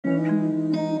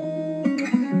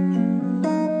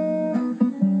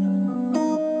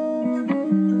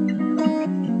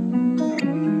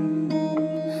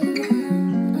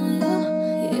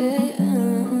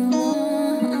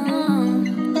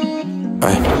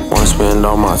Wanna spend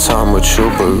all my time with you,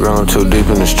 but girl, I'm too deep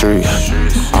in the streets.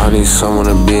 I need someone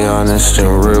to be honest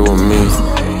and real with me.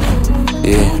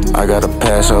 Yeah, I gotta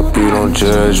pass, hope you don't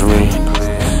judge me.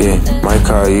 Yeah, might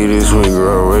call you this week,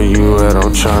 girl, where you at,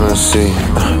 I'm tryna see.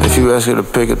 If you ask her to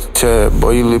pick up the tab,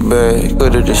 boy, you look bad.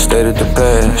 Could've just stayed at the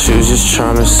pad. She was just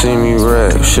tryna see me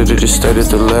rap, should've just stayed at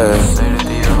the lab.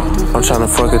 I'm tryna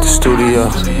fuck at the studio.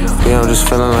 Yeah, I'm just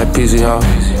feeling like PZ Hall.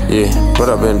 Yeah, but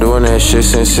I've been doing that shit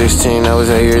since 16, that was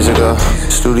 8 years ago.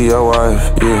 Studio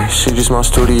wife, yeah, she just my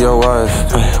studio wife.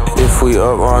 If we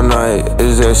up all night,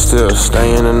 is that still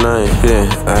staying the night? Yeah,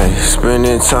 ayy,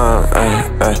 spending time,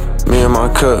 ayy, me and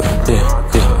my cup,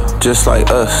 yeah, just like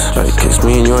us. Like, cause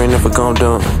me and you ain't never gon'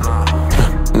 dump,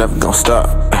 never gon'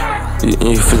 stop.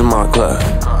 You feelin' my clock,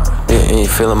 yeah, and you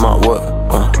feelin' my what?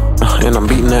 And I'm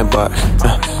beating that box.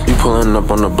 You pulling up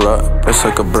on the block, it's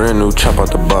like a brand new chop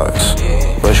out the box.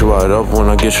 But you wide up when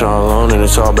I get you all alone and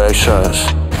it's all back shots.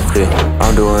 Yeah,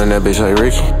 I'm doing that bitch like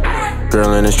Ricky.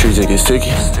 Girl in the streets, it gets sticky.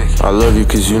 I love you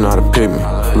cause you know how to pick me.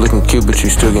 Looking cute but you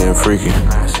still getting freaky.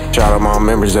 Shout out my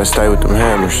members that stay with them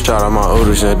hammers. Shout out my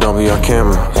olders that don't be on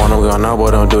camera. Want them gone now,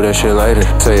 boy, don't do that shit later.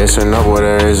 Say yes or no, boy,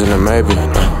 there isn't a maybe.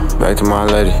 Back to my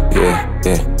lady, yeah,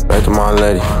 back to my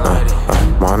lady.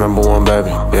 My number one baby,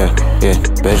 yeah,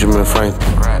 Benjamin Franklin.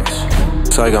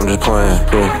 It's like I'm just playing,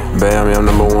 yeah, bam, I'm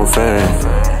number one fan.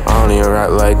 I don't even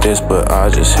rap like this, but I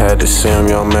just had to see I'm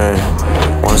your man.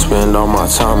 Wanna spend all my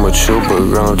time with you, but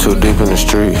girl, I'm too deep in the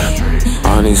streets.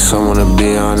 I need someone to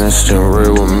be honest and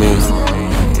real with me.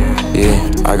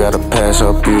 Yeah, I gotta pass,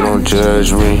 hope you don't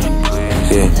judge me.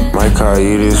 Yeah, might call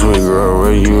you this week, girl,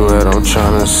 where you at, I'm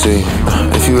tryna see.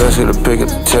 If you ask her to pick up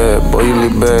the tab, boy, you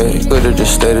look bad. Could've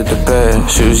just stayed at the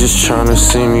pad. She was just tryna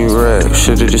see me rap,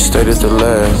 should've just stayed at the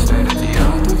lab.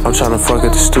 I'm tryna fuck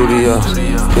at the studio.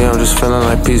 Yeah, I'm just feeling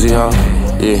like PZ Hall.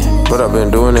 Yeah, but I've been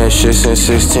doing that shit since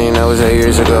 16, that was 8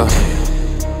 years ago.